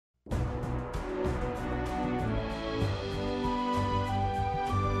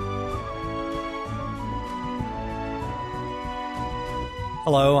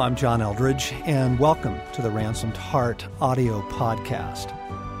Hello, I'm John Eldridge, and welcome to the Ransomed Heart audio podcast.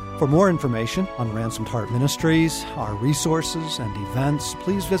 For more information on Ransomed Heart Ministries, our resources and events,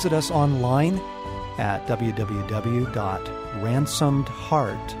 please visit us online at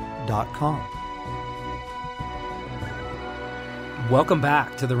www.ransomedheart.com. Welcome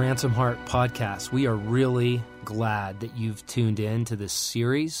back to the Ransomed Heart podcast. We are really glad that you've tuned in to this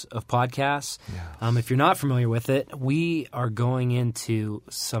series of podcasts. Yes. If you're not familiar with it, we are going into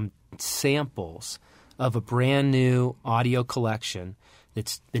some samples of a brand new audio collection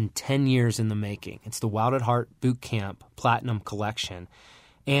that's been 10 years in the making. It's the Wild at Heart Boot Camp Platinum Collection.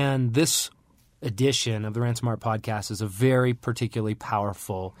 And this edition of the Ransomed Heart podcast is a very particularly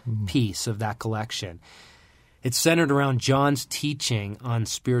powerful piece of that collection. It's centered around John's teaching on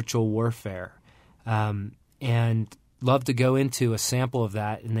spiritual warfare. And love to go into a sample of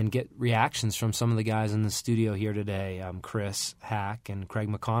that and then get reactions from some of the guys in the studio here today, Chris Hack and Craig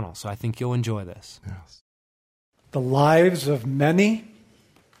McConnell. So I think you'll enjoy this. Yes. The lives of many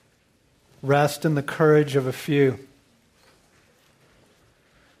rest in the courage of a few.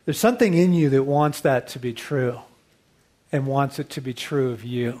 There's something in you that wants that to be true and wants it to be true of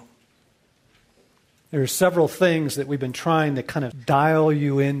you. There are several things that we've been trying to kind of dial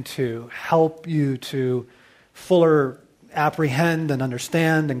you into, help you to fuller apprehend and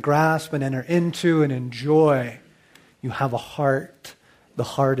understand and grasp and enter into and enjoy. You have a heart. The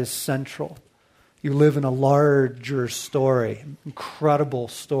heart is central. You live in a larger story, incredible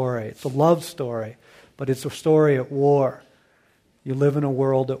story. It's a love story, but it's a story at war. You live in a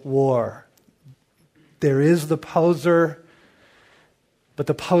world at war. There is the poser, but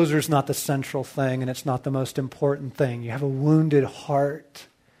the poser is not the central thing, and it's not the most important thing. You have a wounded heart,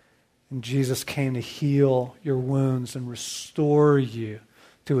 and Jesus came to heal your wounds and restore you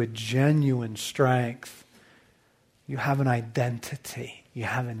to a genuine strength. You have an identity. You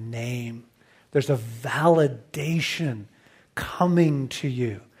have a name. There's a validation coming to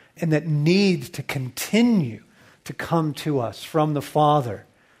you, and that needs to continue to come to us from the Father.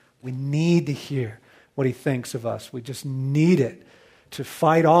 We need to hear what He thinks of us. We just need it to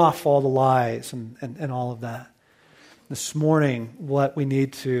fight off all the lies and all of that. This morning, what we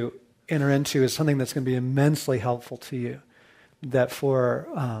need to enter into is something that's going to be immensely helpful to you, that for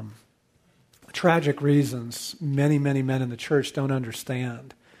tragic reasons, many, many men in the church don't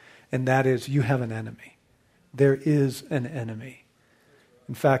understand, and that is you have an enemy. There is an enemy.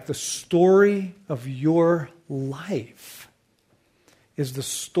 In fact, the story of your life is the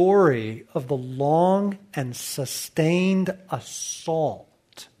story of the long and sustained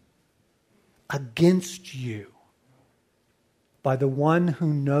assault against you by the one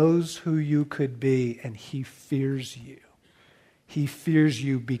who knows who you could be, and he fears you. He fears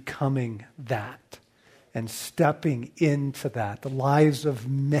you becoming that and stepping into that. The lives of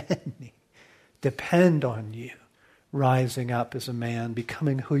many depend on you rising up as a man,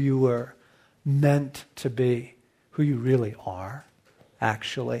 becoming who you were meant to be, who you really are,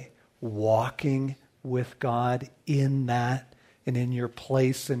 actually, walking with God in that and in your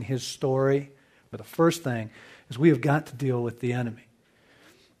place in His story. But the first thing is we have got to deal with the enemy.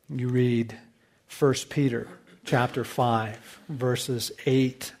 You read 1 Peter chapter 5, verses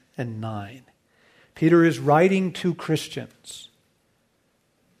 8 and 9. Peter is writing to Christians,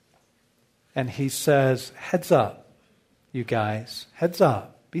 and he says, heads up, you guys, heads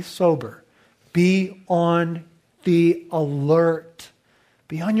up, be sober, be on the alert,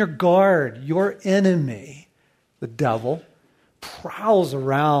 be on your guard. Your enemy, the devil, prowls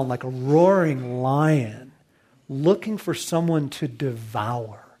around like a roaring lion, looking for someone to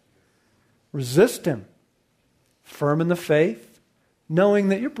devour. Resist him, firm in the faith, knowing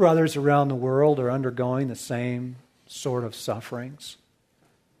that your brothers around the world are undergoing the same sort of sufferings.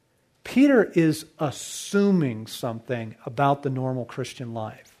 Peter is assuming something about the normal Christian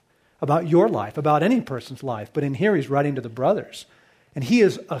life, about your life, about any person's life. But in here he's writing to the brothers, and he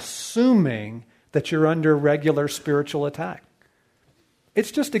is assuming that you're under regular spiritual attack.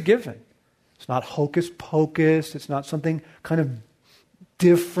 It's just a given. It's not hocus pocus. It's not something kind of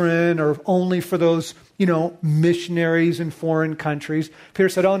different or only for those, missionaries in foreign countries. Peter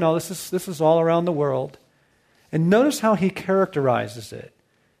said, oh no, this is all around the world. And notice how he characterizes it.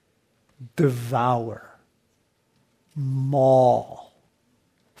 Devour, maul,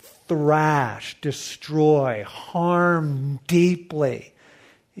 thrash, destroy, harm deeply.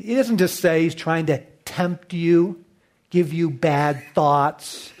 He doesn't just say he's trying to tempt you, give you bad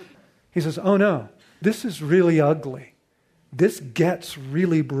thoughts. He says, oh no, this is really ugly. This gets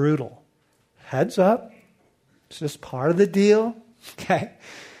really brutal. Heads up. It's just part of the deal. Okay?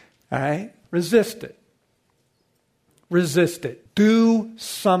 All right? Resist it. resist it. Do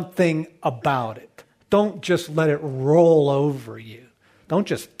something about it. Don't just let it roll over you. Don't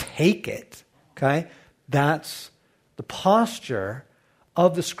just take it, okay? That's the posture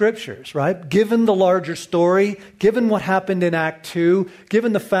of the Scriptures, right? Given the larger story, given what happened in Act 2,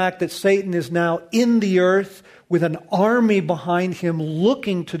 given the fact that Satan is now in the earth with an army behind him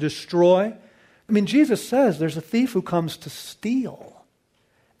looking to destroy. I mean, Jesus says there's a thief who comes to steal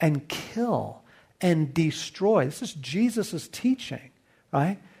and kill and destroy. This is Jesus' teaching,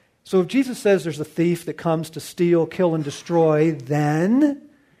 right? So if Jesus says there's a thief that comes to steal, kill, and destroy, then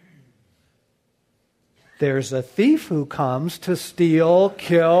there's a thief who comes to steal,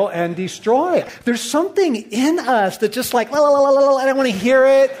 kill, and destroy. There's something in us that just like, I don't want to hear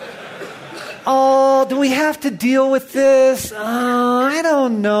it. Oh, do we have to deal with this? I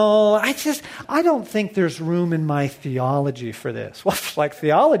don't know. I don't think there's room in my theology for this. Well, like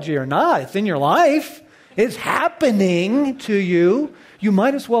theology or not, it's in your life. It's happening to you. You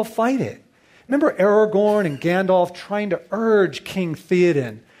might as well fight it. Remember Aragorn and Gandalf trying to urge King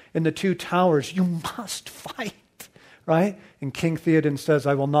Theoden in the Two Towers, you must fight, right? And King Theoden says,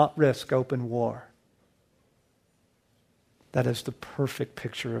 I will not risk open war. That is the perfect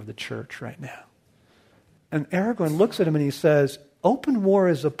picture of the church right now. And Aragorn looks at him and he says, open war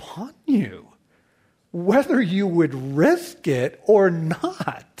is upon you, whether you would risk it or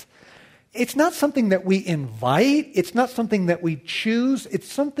not. It's not something that we invite. It's not something that we choose. It's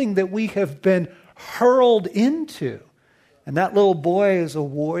something that we have been hurled into. And that little boy is a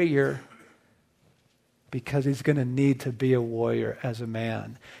warrior because he's going to need to be a warrior as a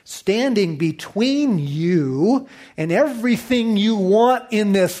man. Standing between you and everything you want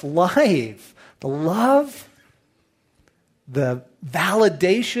in this life. The love, the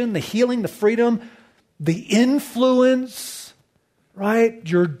validation, the healing, the freedom, the influence, right?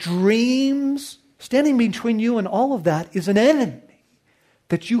 Your dreams. Standing between you and all of that is an enemy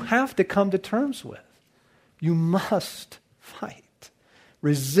that you have to come to terms with. You must fight.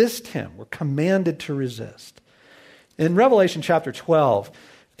 Resist him. We're commanded to resist. In Revelation chapter 12,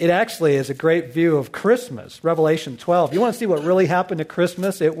 it actually is a great view of Christmas. Revelation 12. You want to see what really happened at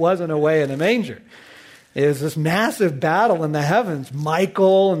Christmas? It wasn't away in a manger. It was this massive battle in the heavens.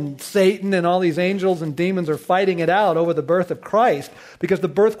 Michael and Satan and all these angels and demons are fighting it out over the birth of Christ, because the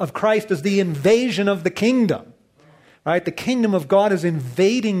birth of Christ is the invasion of the kingdom. Right? The kingdom of God is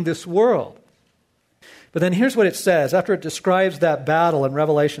invading this world. But then here's what it says. After it describes that battle in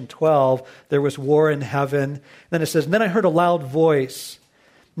Revelation 12, there was war in heaven. Then it says, and then I heard a loud voice.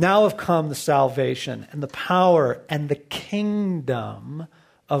 Now have come the salvation and the power and the kingdom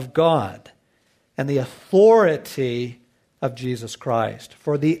of God and the authority of Jesus Christ.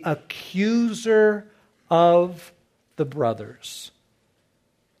 For the accuser of the brothers,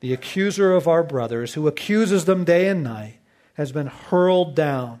 the accuser of our brothers, who accuses them day and night, has been hurled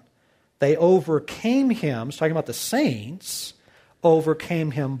down. They overcame him, it's talking about the saints, overcame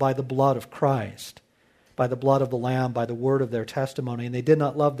him by the blood of Christ, by the blood of the Lamb, by the word of their testimony, and they did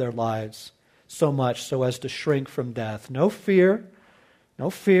not love their lives so much so as to shrink from death. No fear, no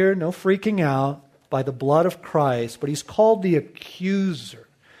freaking out, by the blood of Christ, but he's called the accuser.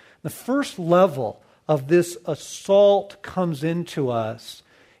 The first level of this assault comes into us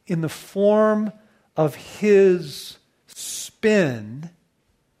in the form of his spin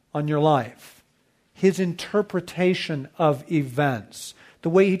on your life, his interpretation of events, the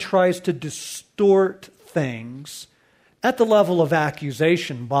way he tries to distort things at the level of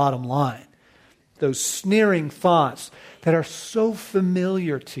accusation, bottom line. Those sneering thoughts that are so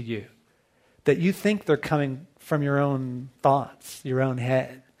familiar to you that you think they're coming from your own thoughts, your own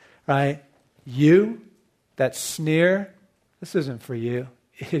head, right? You, that sneer, this isn't for you.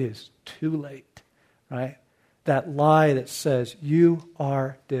 It is too late, right? That lie that says, you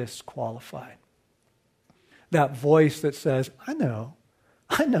are disqualified. That voice that says, I know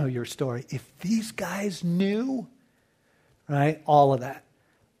your story. If these guys knew, right? All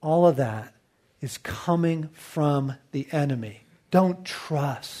of that is coming from the enemy. Don't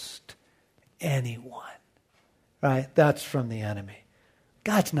trust anyone, right? That's from the enemy.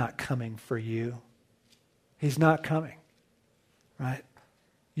 God's not coming for you. He's not coming, right?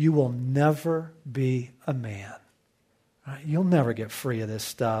 You will never be a man. Right? You'll never get free of this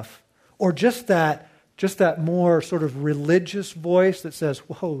stuff. Or just that more sort of religious voice that says,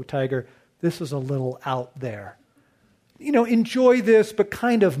 whoa, Tiger, this is a little out there. Enjoy this, but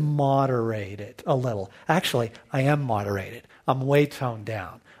kind of moderate it a little. Actually, I am moderated. I'm way toned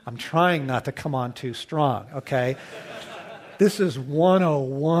down. I'm trying not to come on too strong, okay? This is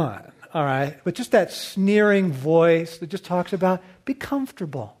 101, all right? But just that sneering voice that just talks about, be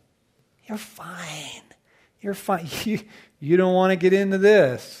comfortable. You're fine. You're fine. You don't want to get into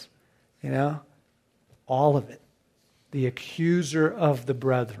this. All of it. The accuser of the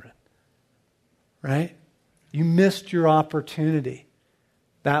brethren. Right? You missed your opportunity.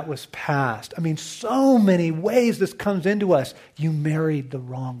 That was past. So many ways this comes into us. You married the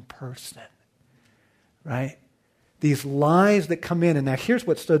wrong person. Right? These lies that come in. And now here's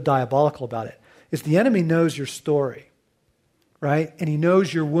what's so diabolical about it. Is the enemy knows your story. Right? And he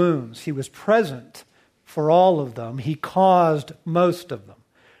knows your wounds. He was present for all of them. He caused most of them.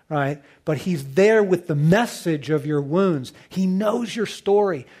 Right? But he's there with the message of your wounds. He knows your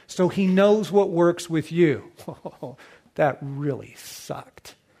story. So he knows what works with you. That really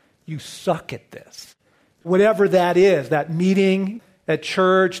sucked. You suck at this. Whatever that is, that meeting at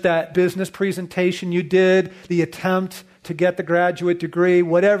church, that business presentation you did, the attempt to get the graduate degree,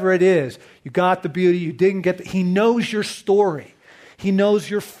 whatever it is, you got the beauty, you didn't get he knows your story. He knows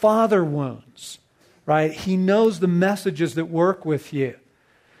your father wounds, right? He knows the messages that work with you.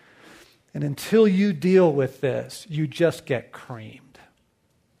 And until you deal with this, you just get creamed.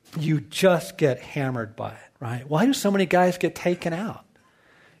 You just get hammered by it, right? Why do so many guys get taken out?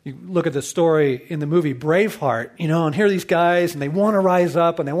 You look at the story in the movie Braveheart, and here are these guys, and they want to rise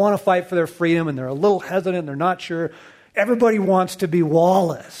up, and they want to fight for their freedom, and they're a little hesitant, and they're not sure. Everybody wants to be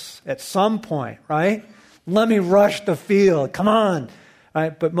Wallace at some point, right? Let me rush the field. Come on.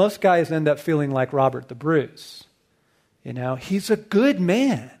 Right? But most guys end up feeling like Robert the Bruce. He's a good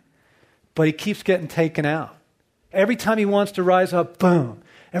man, but he keeps getting taken out. Every time he wants to rise up, boom.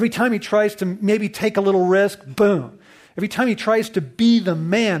 Every time he tries to maybe take a little risk, boom. Every time he tries to be the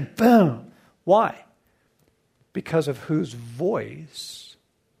man, boom. Why? Because of whose voice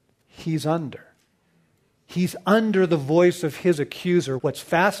he's under. He's under the voice of his accuser. What's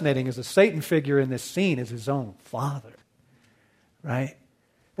fascinating is the Satan figure in this scene is his own father. Right?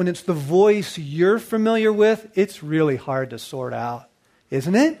 When it's the voice you're familiar with, it's really hard to sort out,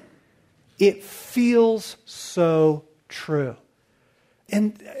 isn't it? It feels so true.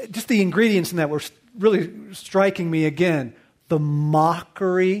 And just the ingredients in that were really striking me again. The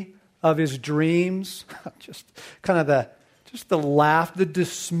mockery of his dreams, just kind of the laugh, the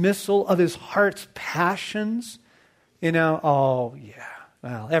dismissal of his heart's passions. Oh yeah,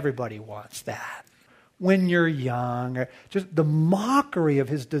 well, everybody wants that. When you're young, or just the mockery of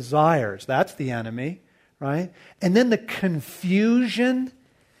his desires, that's the enemy, right? And then the confusion.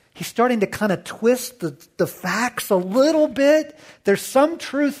 He's starting to kind of twist the facts a little bit. There's some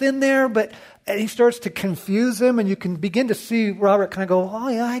truth in there, but he starts to confuse him, and you can begin to see Robert kind of go, oh,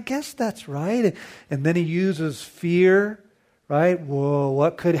 yeah, I guess that's right. And then he uses fear, right? Whoa,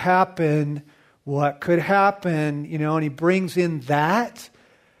 what could happen? What could happen? And he brings in that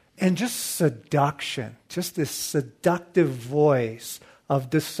and just seduction, just this seductive voice of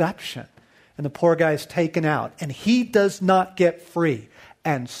deception. And the poor guy is taken out, and he does not get free.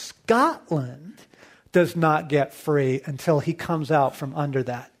 And Scotland does not get free until he comes out from under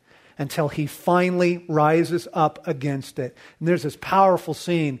that, until he finally rises up against it. And there's this powerful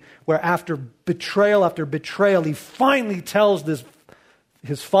scene where after betrayal, he finally tells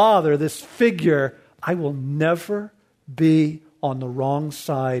his father, this figure, I will never be on the wrong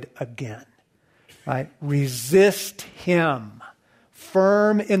side again. Right? Resist him,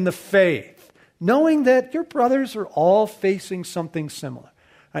 firm in the faith, knowing that your brothers are all facing something similar.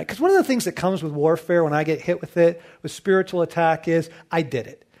 Right? Because one of the things that comes with warfare when I get hit with it, with spiritual attack, is I did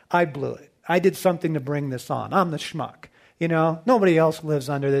it. I blew it. I did something to bring this on. I'm the schmuck. Nobody else lives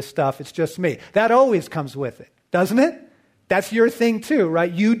under this stuff. It's just me. That always comes with it, doesn't it? That's your thing too,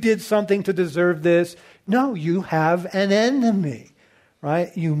 right? You did something to deserve this. No, you have an enemy,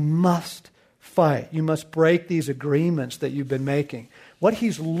 right? You must fight. You must break these agreements that you've been making. What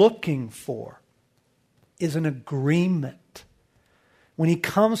he's looking for is an agreement. When he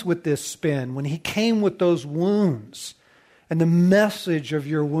comes with this spin, when he came with those wounds and the message of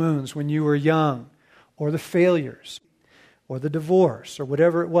your wounds when you were young, or the failures, or the divorce, or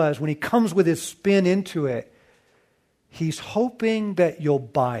whatever it was, when he comes with his spin into it, he's hoping that you'll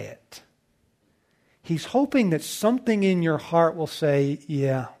buy it. He's hoping that something in your heart will say,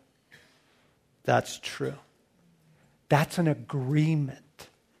 yeah, that's true. That's an agreement.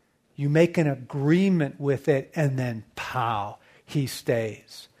 You make an agreement with it, and then pow, he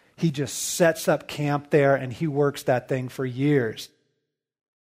stays. He just sets up camp there, and he works that thing for years.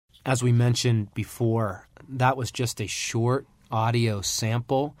 As we mentioned before, that was just a short audio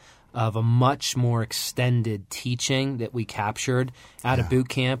sample of a much more extended teaching that we captured at a boot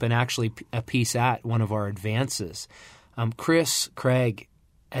camp, and actually a piece at one of our advances. Chris, Craig,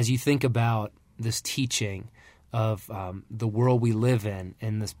 as you think about this teaching of the world we live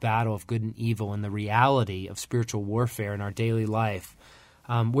in this battle of good and evil, and the reality of spiritual warfare in our daily life.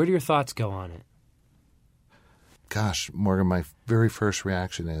 Where do your thoughts go on it? Gosh, Morgan, my very first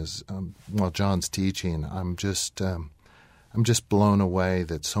reaction is, while John's teaching, I'm just blown away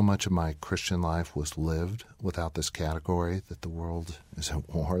that so much of my Christian life was lived without this category, that the world is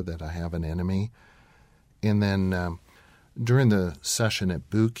at war, that I have an enemy. And then during the session at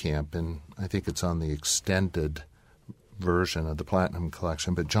boot camp, and I think it's on the extended version of the Platinum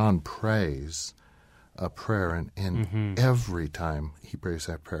Collection, but John prays a prayer, and every time he prays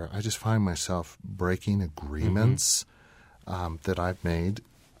that prayer, I just find myself breaking agreements that I've made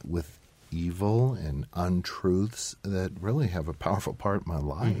with evil and untruths that really have a powerful part in my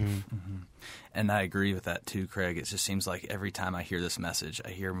life. And I agree with that too, Craig. It just seems like every time I hear this message, I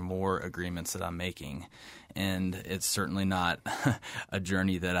hear more agreements that I'm making. And it's certainly not a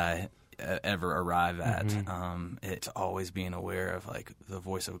journey that I ever arrive at. It's always being aware of like the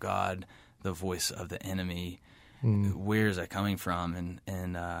voice of God, the voice of the enemy. Where is that coming from?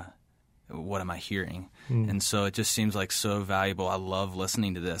 And what am I hearing? And so it just seems like so valuable. I love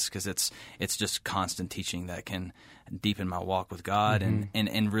listening to this because it's just constant teaching that can deepen my walk with God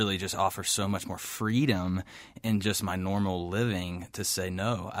and really just offer so much more freedom in just my normal living to say,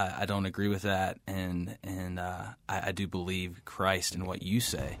 no, I don't agree with that, and I do believe Christ in what you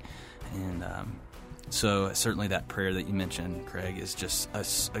say. And so certainly that prayer that you mentioned, Craig, is just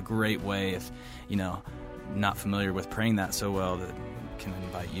a great way if, not familiar with praying that so well, that can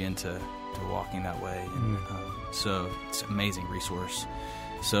invite you into walking that way. And so it's an amazing resource.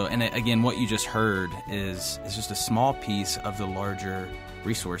 So, and again, what you just heard is just a small piece of the larger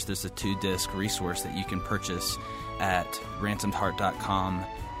resource. There's a 2-disc resource that you can purchase at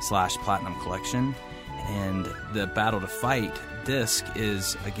ransomedheart.com/platinum collection. And the Battle to Fight disc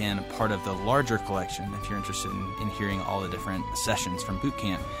is, again, a part of the larger collection. If you're interested in hearing all the different sessions from boot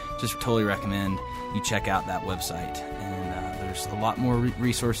camp, just totally recommend you check out that website. And there's a lot more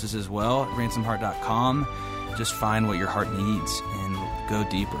resources as well at ransomedheart.com. Just find what your heart needs and go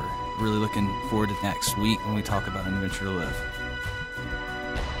deeper. Really looking forward to next week when we talk about An Adventure to Live.